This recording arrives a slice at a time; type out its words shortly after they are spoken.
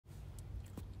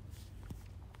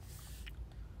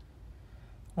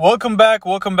Welcome back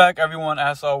everyone.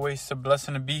 As always, it's a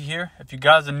blessing to be here. If you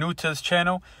guys are new to this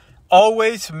channel,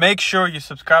 always make sure you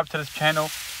subscribe to this channel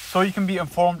so you can be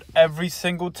informed every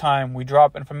single time we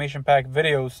drop information packed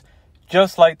videos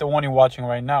just like the one you're watching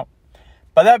right now.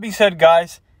 By that being said,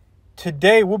 guys,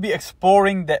 today we'll be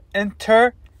exploring the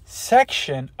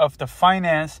intersection of the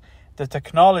finance, the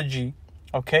technology,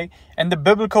 and the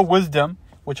biblical wisdom,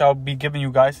 which I'll be giving you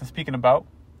guys and speaking about.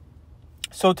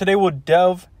 So today we'll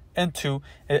delve into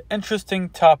an interesting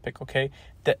topic,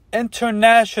 the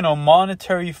International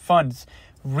Monetary Fund's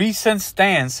recent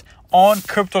stance on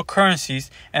cryptocurrencies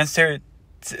and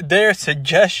their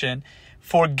suggestion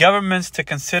for governments to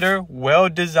consider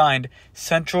well-designed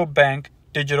central bank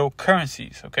digital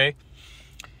currencies,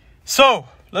 So,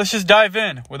 let's just dive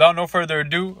in without no further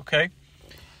ado,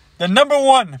 The number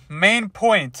one main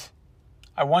point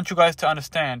I want you guys to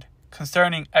understand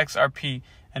concerning XRP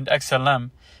and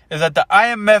XLM is that the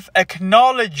IMF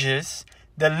acknowledges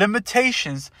the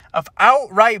limitations of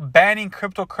outright banning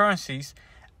cryptocurrencies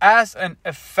as an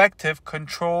effective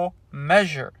control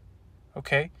measure.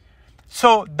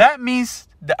 So that means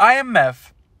the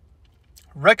IMF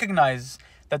recognizes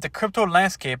that the crypto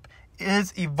landscape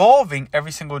is evolving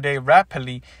every single day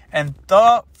rapidly, and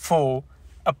thoughtful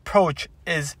approach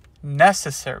is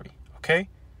necessary.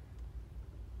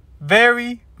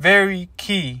 Very, very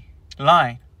key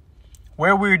line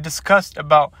where we discussed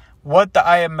about what the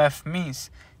IMF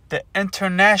means, the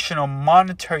International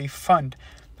Monetary Fund,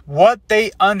 what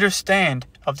they understand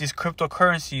of these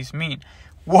cryptocurrencies mean,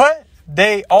 what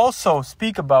they also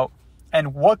speak about,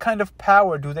 and what kind of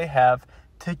power do they have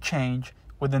to change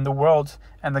within the world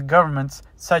and the governments,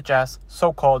 such as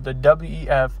so-called the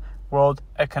WEF, World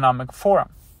Economic Forum.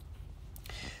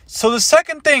 So the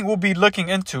second thing we'll be looking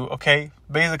into,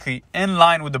 basically in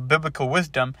line with the biblical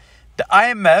wisdom, the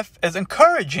IMF is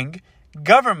encouraging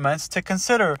governments to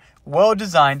consider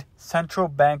well-designed central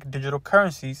bank digital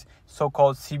currencies,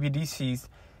 so-called CBDCs,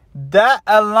 that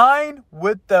align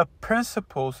with the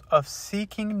principles of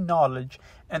seeking knowledge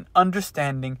and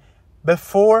understanding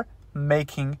before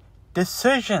making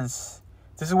decisions.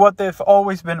 This is what they've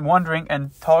always been wondering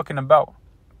and talking about.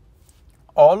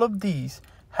 All of these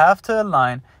have to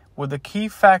align with the key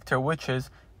factor, which is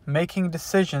making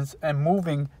decisions and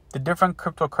moving the different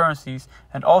cryptocurrencies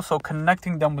and also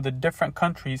connecting them with the different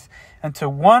countries into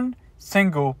one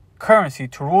single currency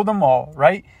to rule them all,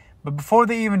 right? But before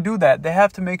they even do that, they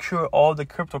have to make sure all the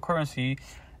cryptocurrency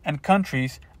and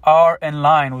countries are in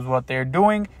line with what they're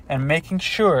doing and making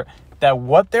sure that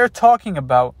what they're talking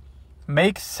about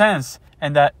makes sense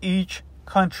and that each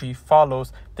country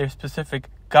follows their specific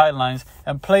guidelines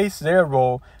and plays their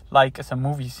role like it's a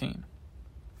movie scene.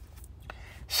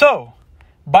 So,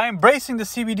 by embracing the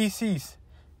CBDCs,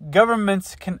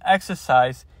 governments can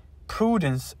exercise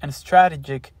prudence and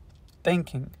strategic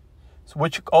thinking,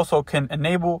 which also can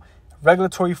enable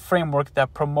regulatory framework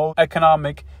that promote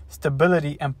economic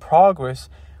stability and progress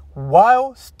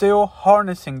while still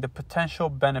harnessing the potential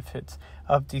benefits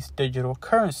of these digital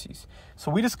currencies.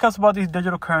 So we discussed about these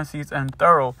digital currencies in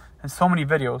so many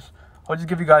videos. I'll just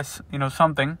give you guys,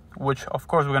 something, which of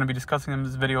course we're going to be discussing in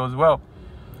this video as well.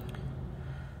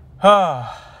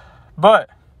 But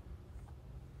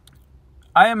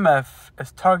IMF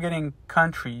is targeting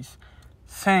countries,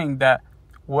 saying that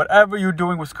whatever you're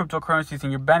doing with cryptocurrencies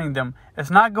and you're banning them, it's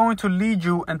not going to lead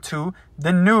you into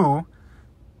the new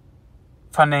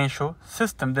financial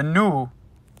system, the new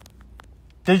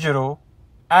digital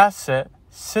asset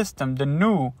system, the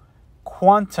new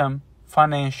quantum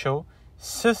financial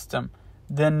system,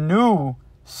 the new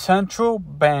central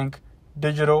bank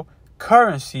digital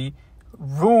currency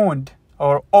ruined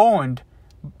or owned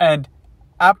and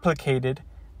applicated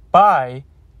by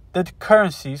the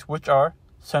currencies which are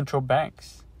central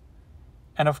banks.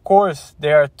 And of course,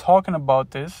 they are talking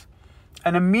about this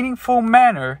in a meaningful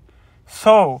manner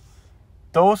so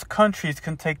those countries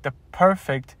can take the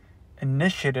perfect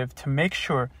initiative to make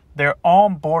sure they're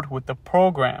on board with the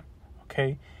program.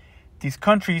 These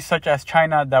countries such as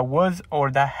China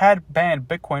that had banned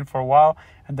Bitcoin for a while,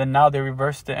 and then now they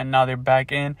reversed it and now they're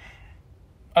back in.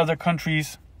 Other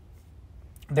countries,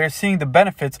 they're seeing the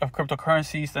benefits of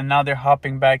cryptocurrencies and now they're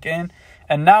hopping back in.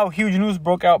 And now huge news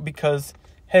broke out because,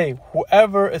 hey,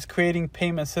 whoever is creating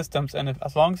payment systems, and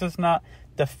as long as it's not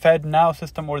the FedNow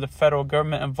system or the federal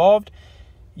government involved,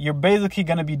 you're basically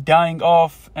going to be dying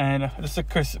off. And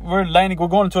we're going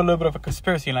into a little bit of a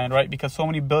conspiracy land, right? Because so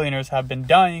many billionaires have been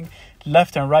dying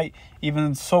left and right,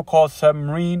 even so-called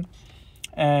submarine.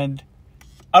 And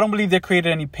I don't believe they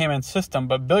created any payment system,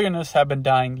 but billionaires have been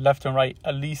dying left and right.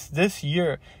 At least this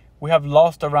year, we have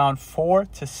lost around 4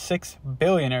 to 6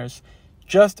 billionaires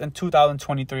just in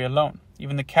 2023 alone.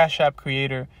 Even the Cash App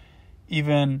creator,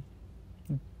 even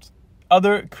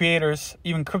other creators,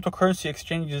 even cryptocurrency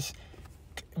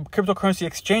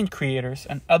exchange creators,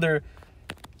 and other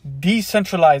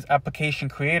decentralized application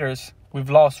creators we've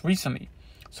lost recently.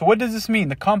 So what does this mean?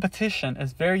 The competition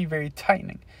is very, very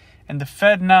tightening. And the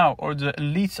Fed now, or the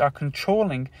elites, are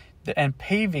controlling and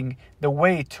paving the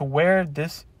way to where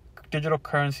this digital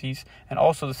currencies and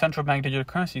also the central bank digital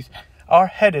currencies are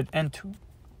headed into.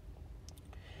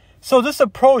 So this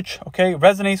approach,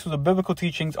 resonates with the biblical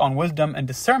teachings on wisdom and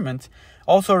discernment.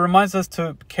 Also reminds us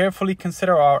to carefully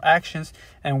consider our actions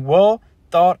and well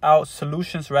thought out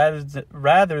solutions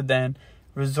rather than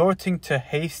resorting to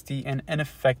hasty and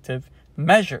ineffective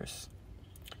measures.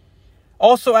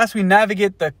 Also, as we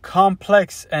navigate the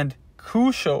complex and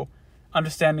crucial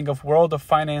understanding of world of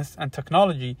finance and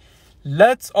technology,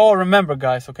 let's all remember,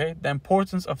 guys, the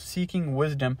importance of seeking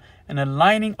wisdom and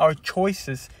aligning our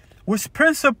choices with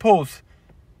principles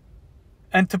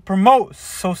and to promote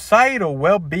societal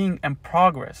well-being and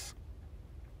progress.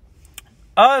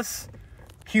 Us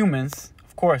humans,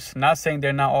 of course, not saying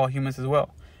they're not all humans as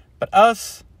well, but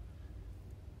us,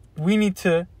 we need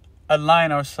to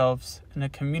align ourselves in a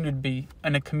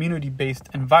community-based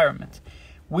environment.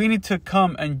 We need to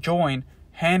come and join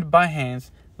hand by hand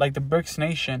like the BRICS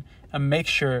nation and make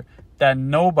sure that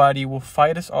nobody will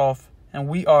fight us off, and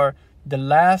we are the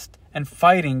last and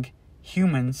fighting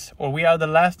humans, or we are the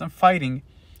last and fighting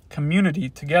community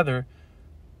together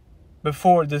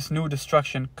before this new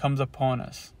destruction comes upon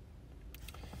us.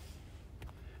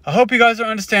 I hope you guys are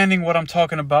understanding what I'm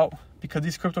talking about, because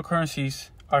these cryptocurrencies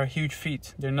are a huge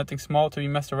feat. They're nothing small to be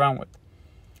messed around with.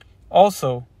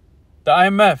 Also, the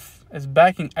IMF is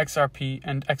backing XRP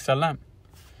and XLM.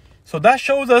 So that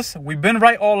shows us we've been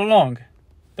right all along.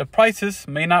 The prices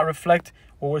may not reflect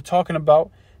what we're talking about.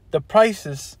 The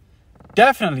prices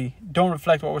definitely don't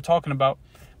reflect what we're talking about.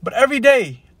 But every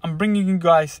day, I'm bringing you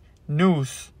guys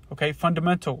news,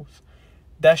 fundamentals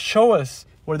that show us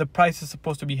where the price is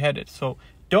supposed to be headed. So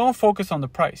don't focus on the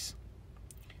price.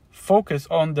 Focus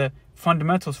on the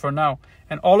fundamentals for now.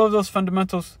 And all of those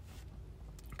fundamentals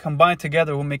combined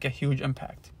together will make a huge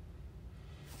impact.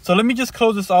 So let me just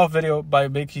close this off video by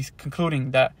basically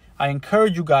concluding that I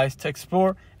encourage you guys to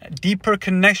explore deeper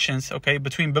connections,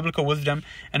 between biblical wisdom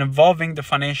and evolving the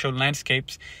financial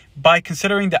landscapes by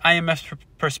considering the IMF's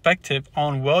perspective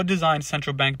on well-designed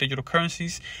central bank digital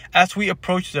currencies as we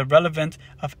approach the relevance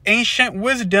of ancient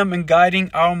wisdom in guiding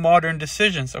our modern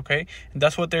decisions, And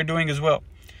that's what they're doing as well.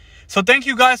 So thank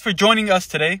you guys for joining us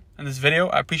today in this video.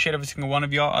 I appreciate every single one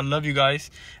of y'all. I love you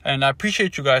guys. And I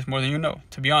appreciate you guys more than you know,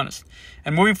 to be honest.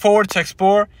 And moving forward to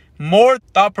explore more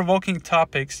thought-provoking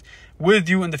topics with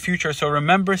you in the future. So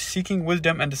remember, seeking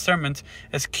wisdom and discernment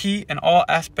is key in all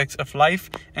aspects of life,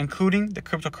 including the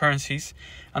cryptocurrencies.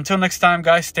 Until next time,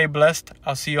 guys, stay blessed.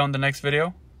 I'll see you on the next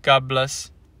video. God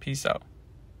bless. Peace out.